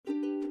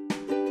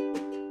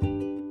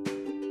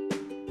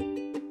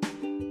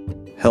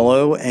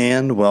Hello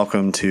and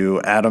welcome to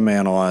Adam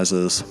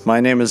Analyzes. My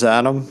name is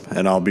Adam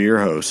and I'll be your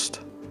host.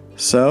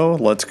 So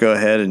let's go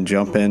ahead and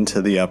jump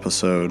into the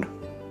episode.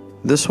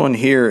 This one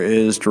here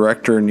is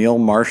director Neil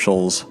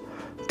Marshall's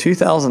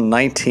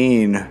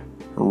 2019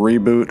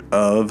 reboot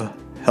of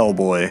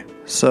Hellboy.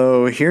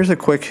 So here's a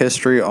quick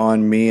history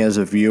on me as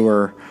a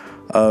viewer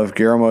of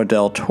Guillermo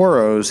del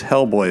Toro's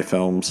Hellboy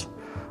films.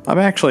 I'm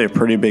actually a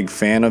pretty big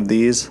fan of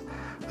these.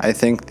 I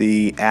think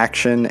the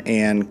action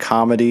and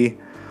comedy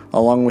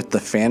along with the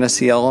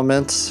fantasy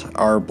elements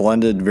are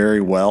blended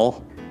very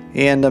well.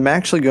 And I'm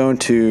actually going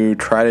to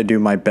try to do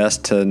my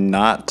best to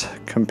not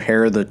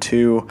compare the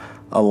two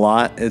a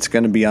lot. It's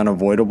going to be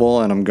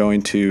unavoidable and I'm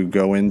going to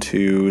go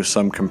into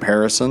some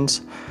comparisons.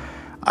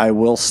 I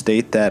will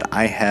state that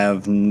I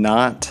have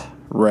not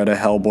read a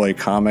Hellboy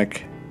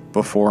comic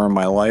before in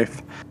my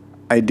life.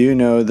 I do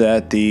know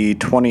that the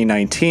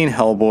 2019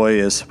 Hellboy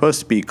is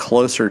supposed to be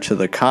closer to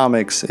the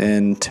comics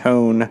in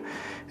tone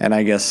and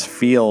I guess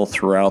feel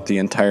throughout the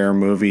entire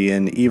movie,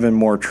 and even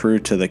more true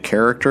to the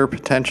character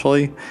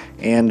potentially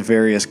and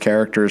various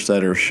characters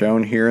that are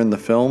shown here in the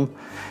film.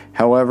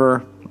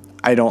 However,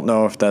 I don't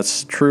know if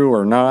that's true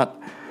or not.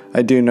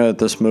 I do know that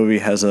this movie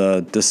has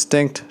a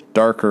distinct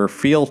darker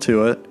feel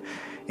to it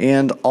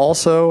and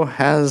also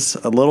has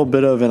a little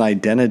bit of an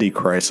identity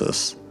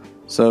crisis.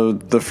 So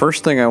the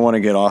first thing I want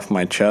to get off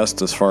my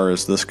chest as far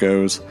as this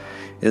goes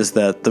is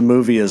that the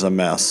movie is a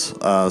mess.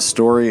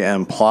 Story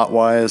and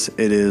plot-wise,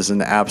 it is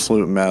an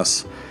absolute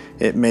mess.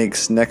 It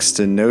makes next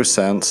to no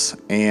sense,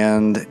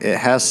 and it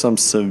has some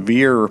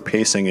severe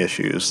pacing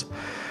issues.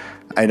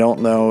 I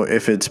don't know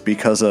if it's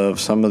because of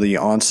some of the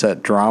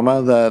on-set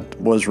drama that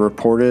was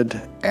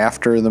reported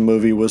after the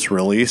movie was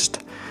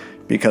released,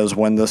 because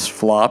when this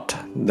flopped,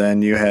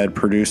 then you had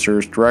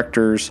producers,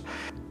 directors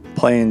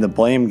playing the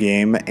blame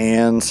game,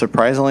 and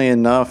surprisingly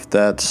enough,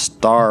 that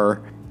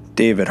star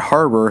David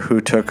Harbour,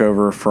 who took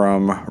over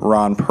from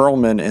Ron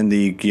Perlman in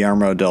the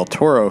Guillermo del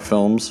Toro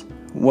films,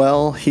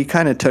 well, he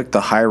kind of took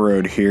the high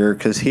road here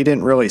because he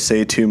didn't really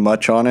say too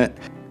much on it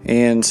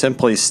and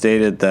simply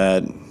stated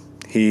that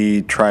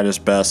he tried his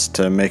best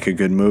to make a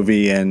good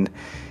movie and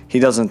he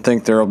doesn't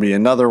think there will be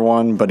another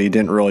one, but he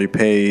didn't really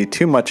pay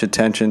too much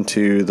attention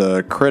to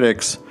the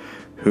critics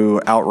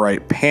who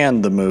outright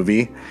panned the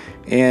movie,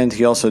 and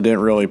he also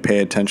didn't really pay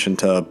attention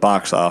to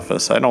box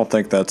office. I don't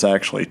think that's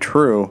actually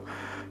true.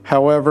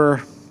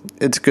 However,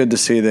 it's good to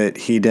see that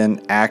he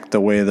didn't act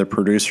the way the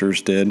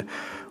producers did,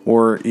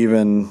 or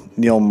even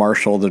Neil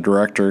Marshall, the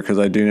director, because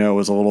I do know it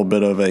was a little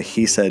bit of a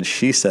he said,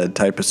 she said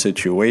type of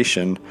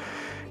situation.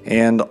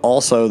 And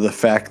also the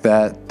fact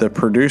that the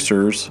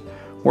producers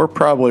were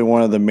probably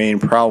one of the main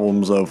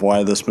problems of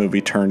why this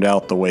movie turned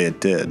out the way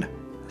it did.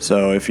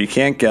 So if you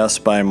can't guess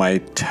by my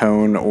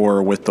tone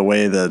or with the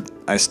way that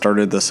I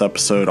started this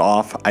episode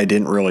off, I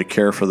didn't really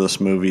care for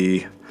this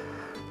movie.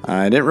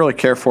 I didn't really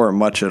care for it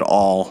much at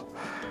all.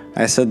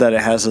 I said that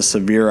it has a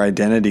severe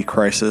identity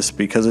crisis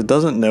because it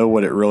doesn't know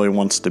what it really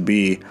wants to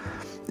be.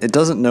 It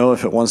doesn't know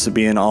if it wants to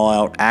be an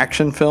all-out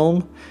action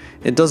film.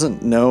 It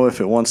doesn't know if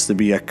it wants to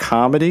be a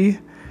comedy.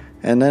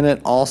 And then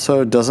it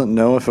also doesn't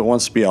know if it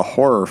wants to be a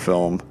horror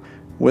film.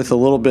 With a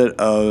little bit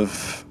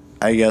of,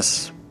 I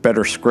guess,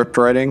 better script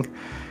writing,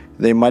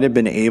 they might have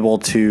been able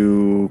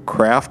to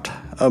craft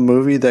a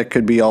movie that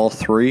could be all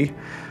three.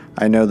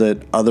 I know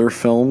that other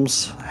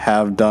films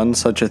have done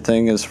such a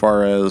thing as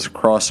far as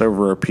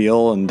crossover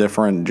appeal and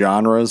different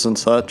genres and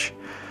such.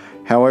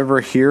 However,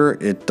 here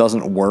it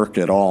doesn't work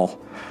at all.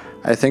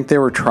 I think they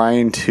were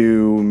trying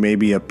to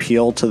maybe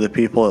appeal to the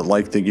people that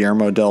like the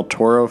Guillermo del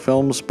Toro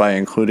films by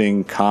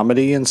including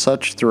comedy and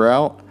such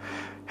throughout.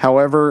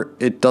 However,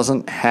 it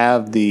doesn't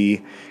have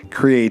the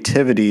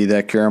creativity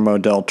that Guillermo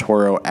del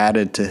Toro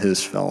added to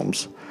his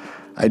films.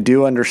 I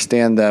do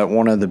understand that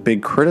one of the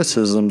big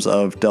criticisms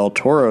of Del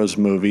Toro's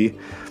movie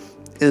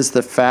is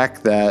the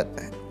fact that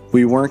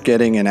we weren't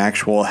getting an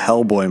actual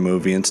Hellboy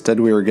movie. Instead,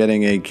 we were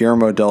getting a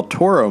Guillermo del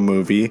Toro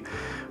movie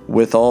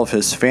with all of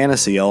his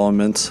fantasy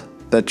elements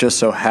that just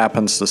so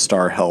happens to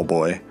star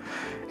Hellboy.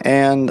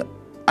 And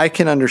I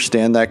can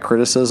understand that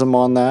criticism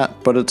on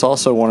that, but it's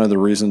also one of the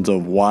reasons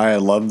of why I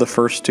love the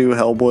first two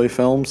Hellboy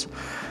films.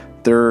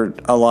 They're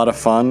a lot of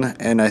fun,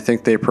 and I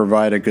think they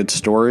provide a good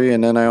story.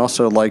 And then I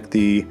also like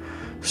the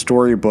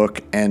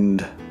storybook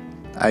and,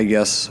 I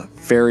guess,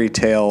 fairy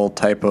tale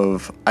type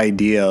of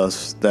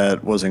ideas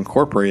that was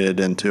incorporated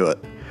into it.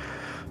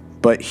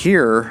 But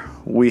here,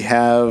 we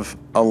have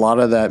a lot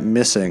of that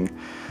missing.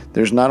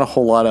 There's not a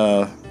whole lot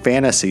of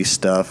fantasy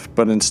stuff,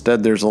 but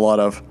instead there's a lot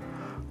of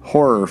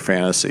horror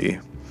fantasy.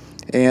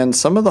 And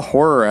some of the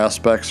horror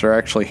aspects are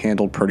actually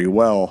handled pretty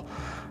well.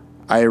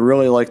 I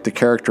really like the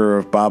character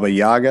of Baba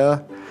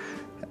Yaga.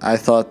 I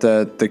thought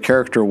that the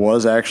character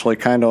was actually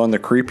kind of on the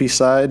creepy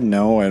side.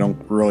 No, I don't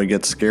really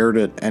get scared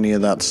at any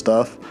of that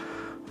stuff.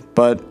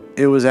 But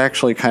it was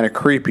actually kind of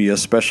creepy,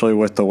 especially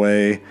with the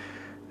way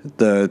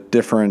the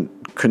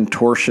different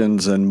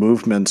contortions and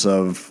movements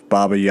of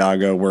Baba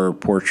Yaga were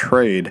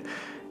portrayed.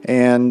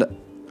 And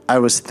I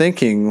was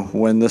thinking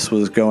when this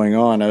was going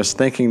on, I was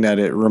thinking that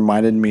it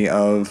reminded me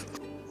of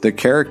the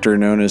character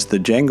known as the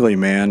Jangly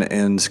Man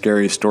in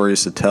Scary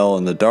Stories to Tell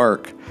in the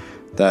Dark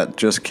that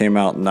just came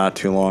out not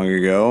too long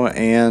ago,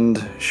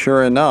 and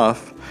sure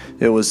enough,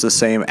 it was the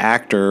same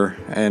actor,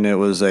 and it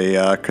was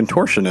a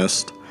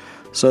contortionist,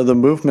 so the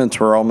movements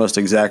were almost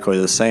exactly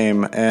the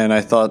same, and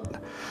I thought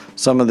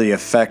some of the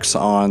effects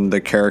on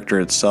the character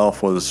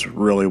itself was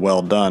really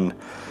well done.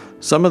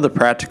 Some of the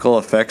practical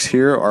effects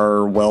here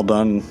are well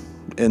done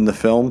in the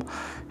film.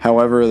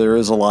 However, there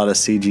is a lot of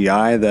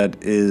CGI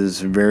that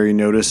is very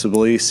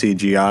noticeably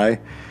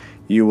CGI.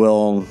 You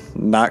will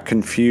not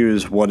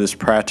confuse what is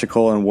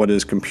practical and what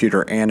is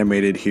computer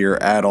animated here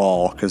at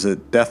all, because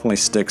it definitely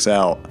sticks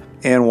out.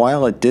 And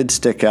while it did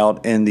stick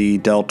out in the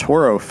Del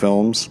Toro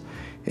films,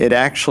 it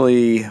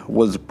actually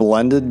was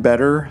blended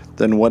better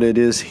than what it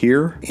is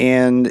here.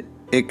 And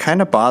it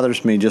kind of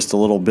bothers me just a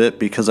little bit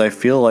because I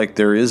feel like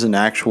there is an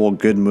actual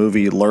good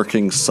movie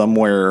lurking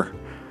somewhere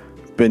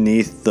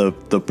beneath the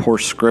poor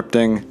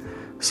scripting,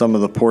 some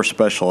of the poor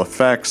special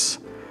effects,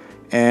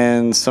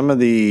 and some of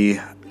the,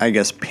 I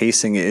guess,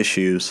 pacing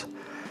issues.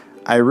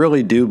 I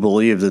really do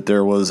believe that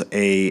there was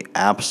a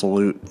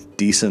absolute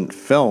decent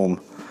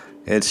film.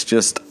 It's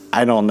just,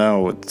 I don't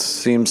know, it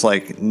seems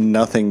like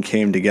nothing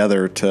came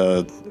together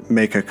to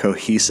make a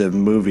cohesive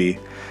movie.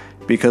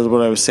 Because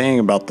what I was saying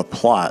about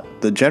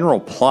the general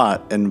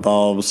plot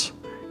involves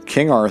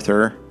King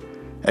Arthur,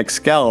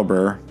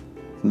 Excalibur,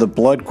 the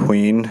Blood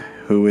Queen,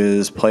 who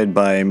is played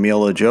by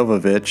Mila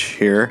Jovovich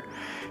here,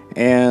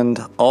 and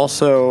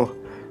also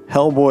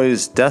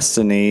Hellboy's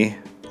destiny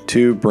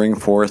to bring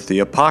forth the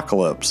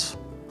apocalypse.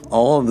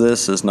 All of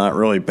this is not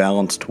really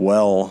balanced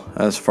well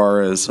as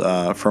far as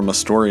from a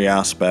story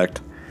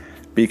aspect,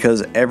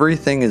 because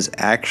everything is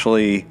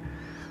actually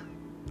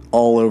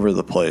all over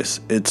the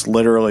place. It's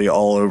literally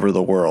all over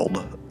the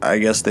world. I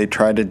guess they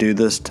tried to do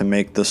this to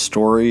make the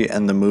story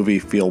and the movie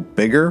feel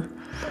bigger,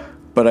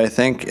 but I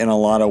think in a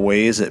lot of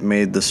ways it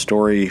made the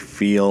story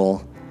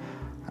feel,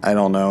 I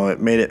don't know,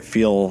 it made it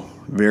feel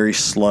very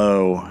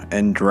slow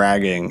and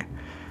dragging.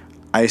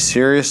 I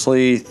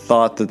seriously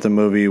thought that the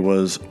movie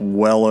was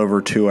well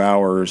over 2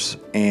 hours,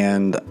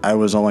 and I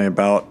was only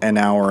about an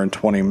hour and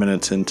 20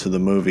 minutes into the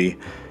movie,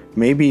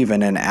 maybe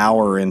even an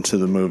hour into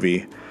the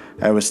movie.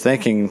 I was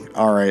thinking,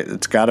 all right,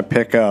 it's got to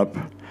pick up,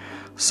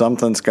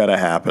 something's got to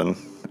happen,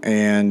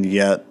 and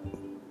yet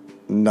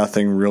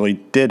nothing really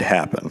did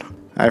happen.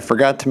 I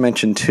forgot to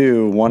mention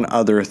too, one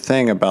other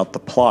thing about the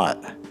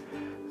plot.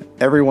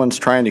 Everyone's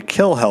trying to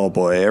kill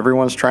Hellboy.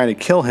 Everyone's trying to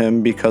kill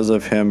him because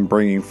of him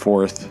bringing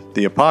forth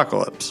the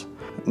apocalypse.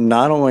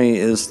 Not only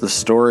is the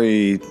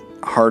story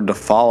hard to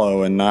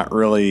follow and not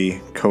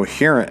really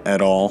coherent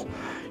at all,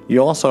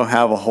 you also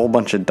have a whole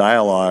bunch of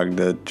dialogue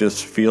that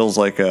just feels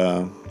like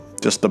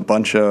just a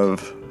bunch of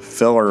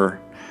filler,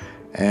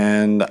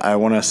 and I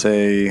want to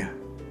say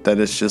that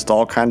it's just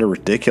all kind of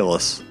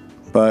ridiculous.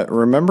 But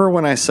remember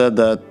when I said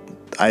that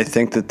I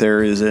think that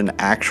there is an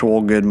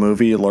actual good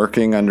movie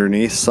lurking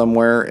underneath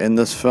somewhere in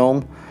this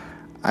film?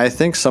 I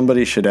think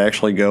somebody should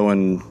actually go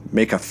and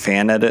make a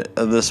fan edit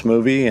of this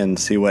movie and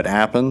see what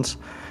happens,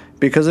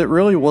 because it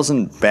really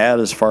wasn't bad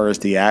as far as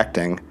the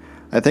acting.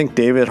 I think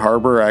David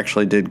Harbour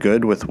actually did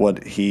good with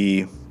what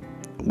he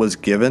was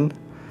given,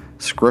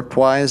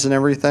 script-wise and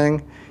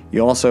everything.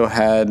 You also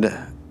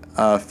had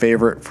a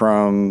favorite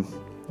from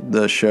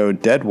the show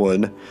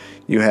Deadwood.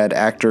 You had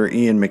actor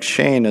Ian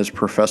McShane as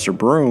Professor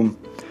Broom,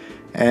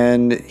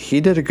 and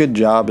he did a good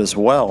job as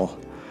well.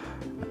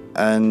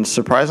 And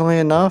surprisingly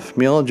enough,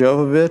 Mila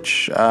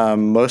Jovovich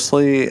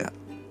mostly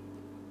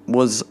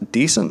was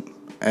decent,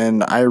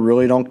 and I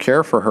really don't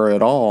care for her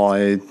at all.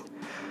 I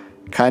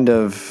kind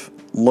of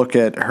look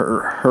at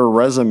her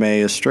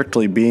resume as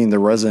strictly being the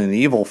Resident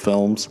Evil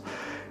films.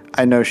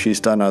 I know she's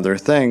done other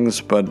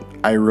things, but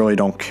I really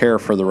don't care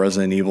for the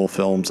Resident Evil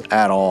films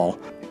at all.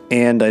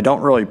 And I don't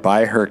really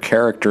buy her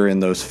character in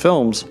those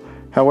films.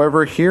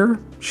 However, here,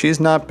 she's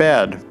not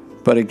bad.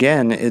 But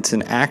again, it's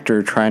an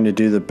actor trying to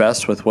do the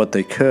best with what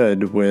they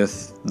could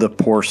with the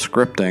poor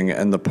scripting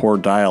and the poor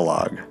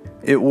dialogue.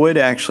 It would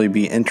actually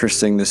be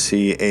interesting to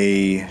see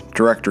a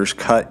director's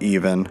cut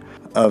even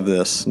of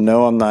this.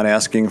 No, I'm not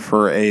asking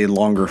for a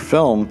longer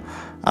film.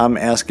 I'm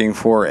asking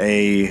for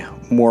a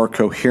more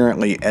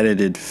coherently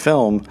edited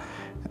film.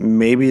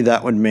 Maybe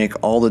that would make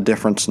all the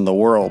difference in the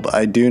world.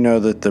 I do know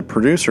that the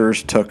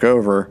producers took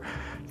over.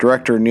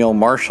 Director Neil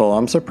Marshall,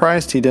 I'm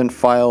surprised he didn't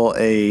file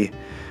a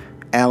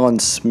Alan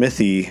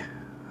Smithy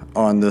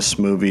on this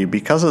movie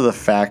because of the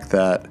fact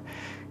that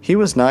he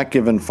was not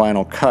given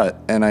final cut,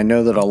 and I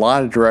know that a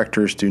lot of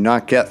directors do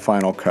not get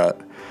final cut,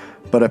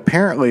 but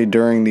apparently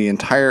during the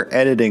entire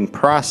editing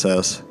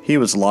process he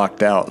was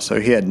locked out, so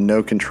he had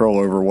no control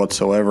over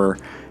whatsoever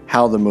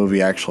how the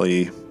movie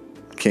actually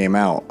came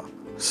out.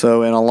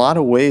 So in a lot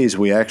of ways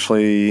we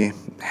actually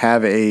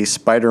have a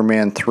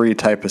Spider-Man 3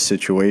 type of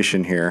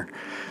situation here.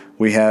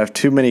 We have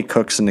too many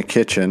cooks in the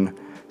kitchen.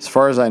 As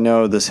far as I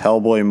know, this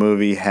Hellboy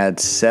movie had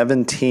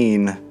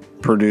 17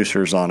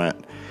 producers on it,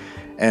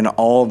 and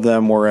all of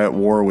them were at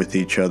war with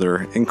each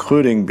other,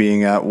 including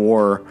being at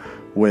war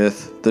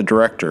with the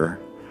director.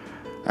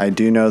 I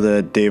do know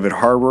that David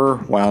Harbour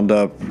wound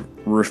up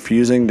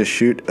refusing to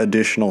shoot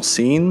additional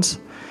scenes,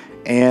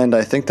 and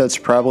I think that's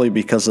probably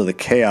because of the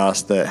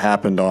chaos that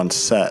happened on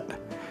set.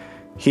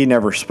 He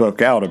never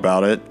spoke out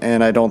about it,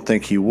 and I don't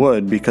think he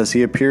would because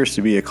he appears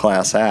to be a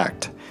class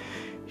act.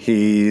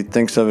 He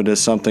thinks of it as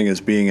something as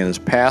being in his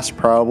past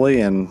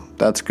probably, and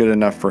that's good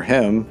enough for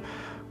him.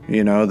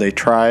 You know, they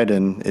tried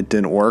and it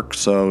didn't work,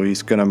 so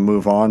he's going to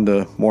move on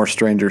to more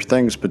Stranger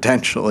Things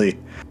potentially.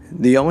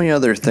 The only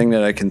other thing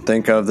that I can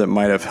think of that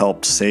might have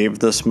helped save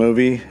this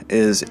movie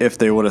is if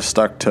they would have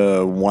stuck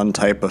to one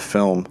type of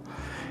film.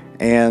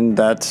 And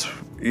that's,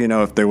 you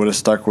know, if they would have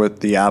stuck with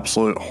the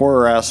absolute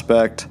horror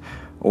aspect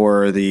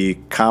or the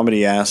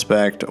comedy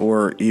aspect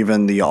or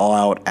even the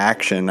all-out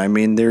action. I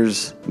mean,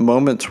 there's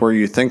moments where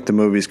you think the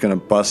movie's going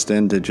to bust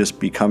into just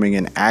becoming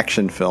an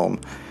action film.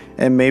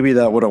 And maybe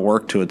that would have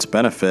worked to its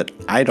benefit.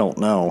 I don't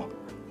know.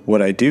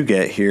 What I do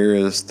get here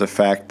is the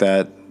fact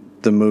that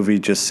the movie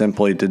just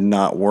simply did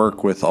not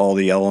work with all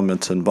the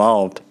elements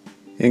involved,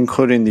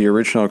 including the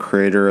original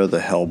creator of the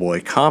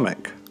Hellboy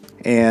comic.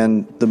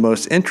 And the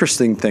most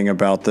interesting thing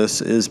about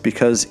this is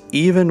because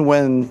even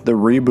when the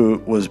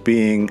reboot was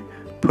being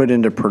put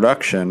into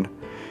production,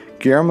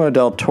 Guillermo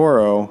del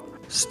Toro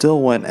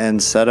still went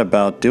and set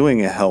about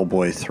doing a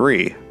Hellboy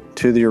 3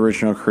 to the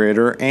original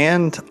creator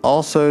and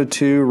also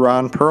to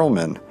Ron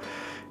Perlman.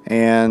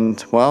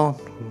 And,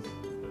 well,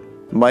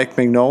 Mike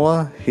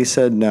Mignola, he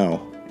said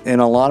no. In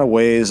a lot of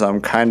ways,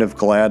 I'm kind of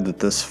glad that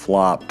this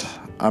flopped.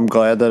 I'm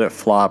glad that it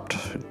flopped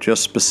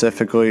just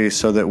specifically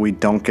so that we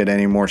don't get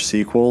any more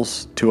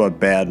sequels to a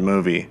bad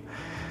movie.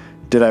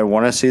 Did I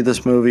want to see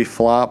this movie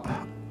flop?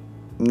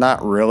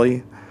 Not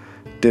really.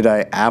 Did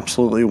I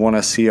absolutely want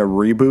to see a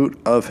reboot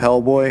of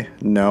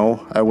Hellboy?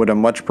 No. I would have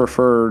much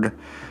preferred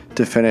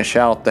to finish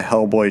out the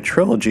Hellboy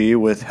trilogy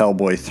with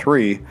Hellboy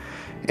 3,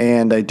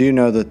 and I do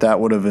know that that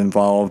would have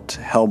involved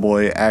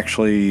Hellboy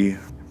actually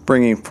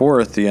bringing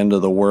forth the end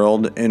of the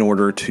world in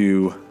order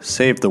to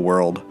save the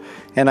world.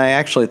 And I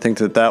actually think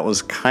that that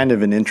was kind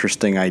of an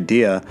interesting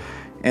idea,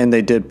 and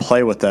they did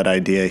play with that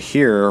idea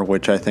here,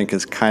 which I think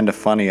is kind of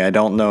funny. I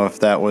don't know if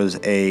that was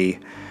a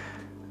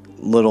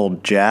little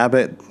jab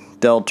at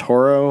Del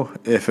Toro,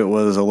 if it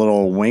was a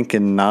little wink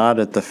and nod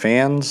at the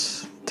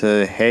fans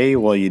to, hey,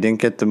 well, you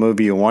didn't get the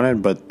movie you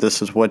wanted, but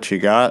this is what you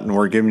got, and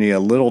we're giving you a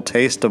little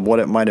taste of what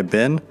it might have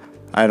been.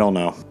 I don't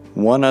know.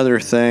 One other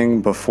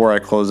thing before I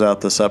close out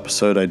this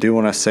episode, I do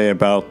want to say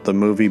about the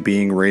movie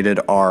being rated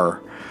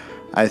R.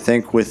 I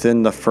think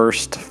within the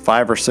first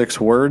 5 or 6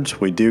 words,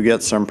 we do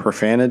get some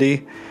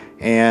profanity,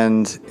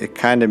 and it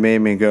kind of made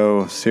me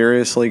go,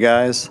 seriously,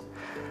 guys?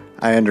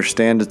 I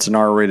understand it's an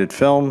R-rated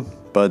film,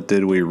 but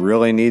did we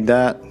really need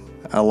that?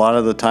 A lot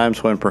of the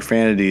times when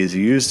profanity is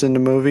used in the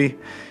movie,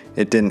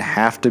 it didn't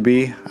have to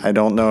be. I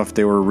don't know if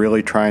they were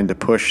really trying to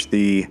push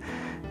the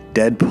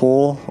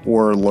Deadpool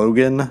or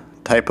Logan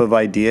type of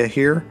idea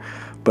here,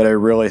 but I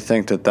really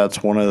think that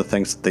that's one of the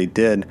things that they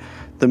did.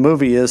 The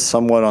movie is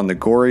somewhat on the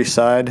gory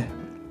side.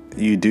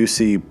 You do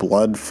see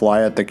blood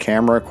fly at the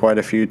camera quite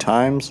a few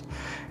times,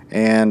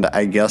 and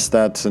I guess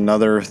that's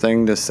another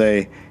thing to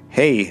say,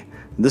 hey,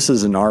 this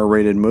is an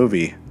R-rated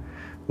movie.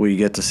 We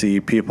get to see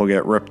people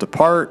get ripped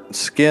apart,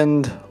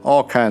 skinned,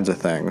 all kinds of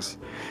things.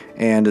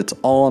 And it's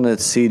all in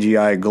its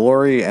CGI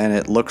glory, and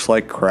it looks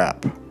like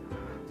crap.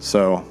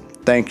 So,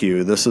 thank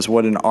you. This is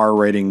what an R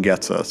rating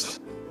gets us.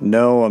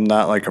 No, I'm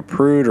not like a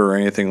prude or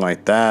anything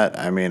like that.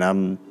 I mean,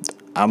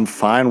 I'm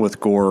fine with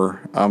gore.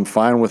 I'm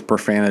fine with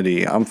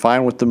profanity. I'm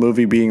fine with the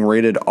movie being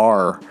rated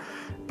R.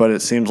 But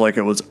it seems like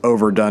it was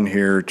overdone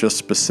here just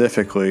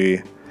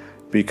specifically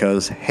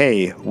because,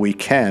 hey, we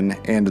can,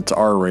 and it's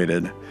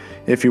R-rated.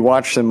 If you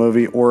watch the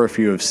movie or if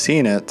you have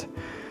seen it,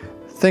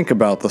 think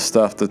about the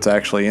stuff that's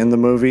actually in the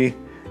movie,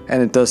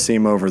 and it does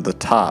seem over the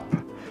top.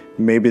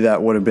 Maybe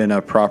that would have been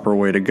a proper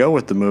way to go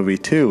with the movie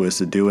too, is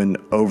to do an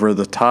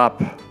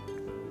over-the-top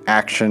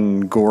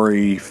action,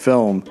 gory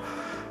film.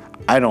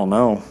 I don't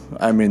know.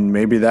 I mean,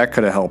 maybe that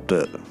could have helped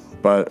it.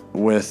 But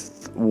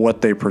with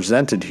what they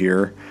presented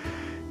here,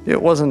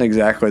 it wasn't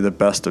exactly the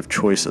best of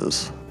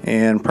choices,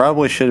 and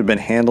probably should have been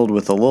handled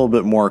with a little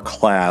bit more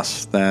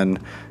class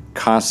than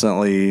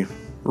constantly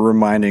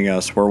reminding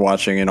us we're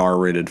watching an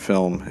R-rated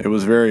film. It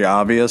was very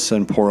obvious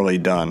and poorly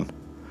done,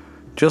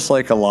 just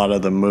like a lot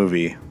of the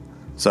movie.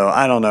 So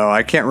I don't know.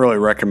 I can't really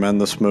recommend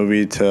this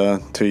movie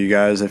to you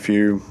guys. If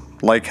you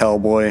like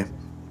Hellboy,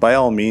 by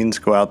all means,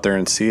 go out there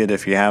and see it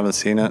if you haven't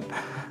seen it.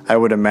 I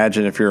would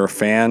imagine if you're a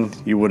fan,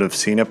 you would have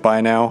seen it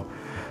by now.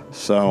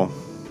 So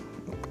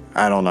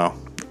I don't know.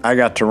 I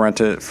got to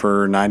rent it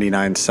for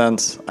 99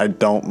 cents. I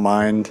don't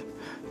mind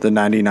the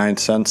 99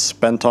 cents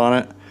spent on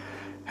it.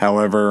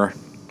 However,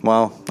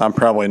 well, I'm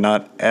probably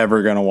not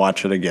ever going to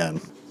watch it again.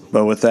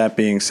 But with that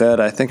being said,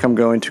 I think I'm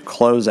going to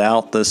close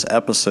out this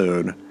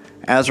episode.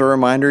 As a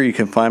reminder, you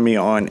can find me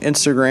on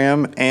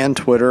Instagram and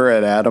Twitter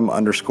at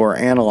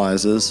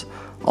Adam_analyzes.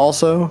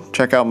 Also,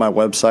 check out my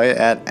website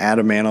at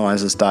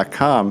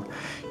adamanalyzes.com.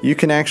 You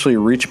can actually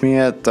reach me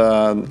at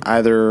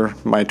either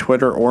my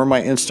Twitter or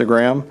my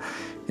Instagram.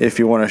 If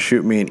you want to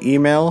shoot me an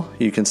email,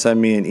 you can send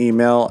me an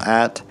email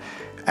at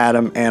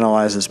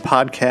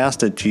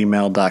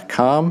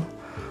adamanalyzespodcast@gmail.com.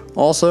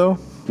 Also,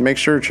 make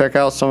sure to check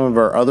out some of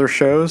our other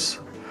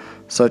shows,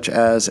 such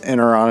as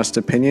Inner Honest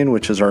Opinion,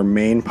 which is our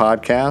main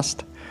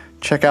podcast.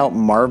 Check out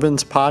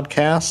Marvin's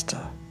podcast,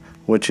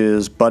 which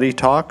is Buddy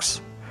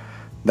Talks.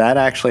 That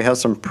actually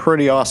has some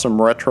pretty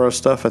awesome retro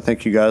stuff I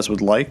think you guys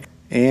would like.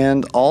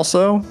 And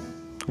also,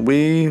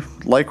 we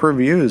like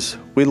reviews.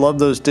 We love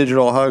those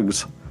digital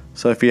hugs.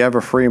 So if you have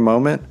a free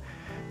moment,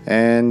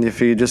 and if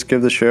you just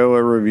give the show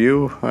a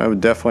review, I would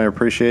definitely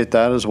appreciate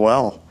that as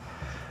well.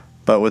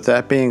 But with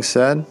that being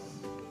said,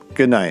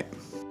 good night.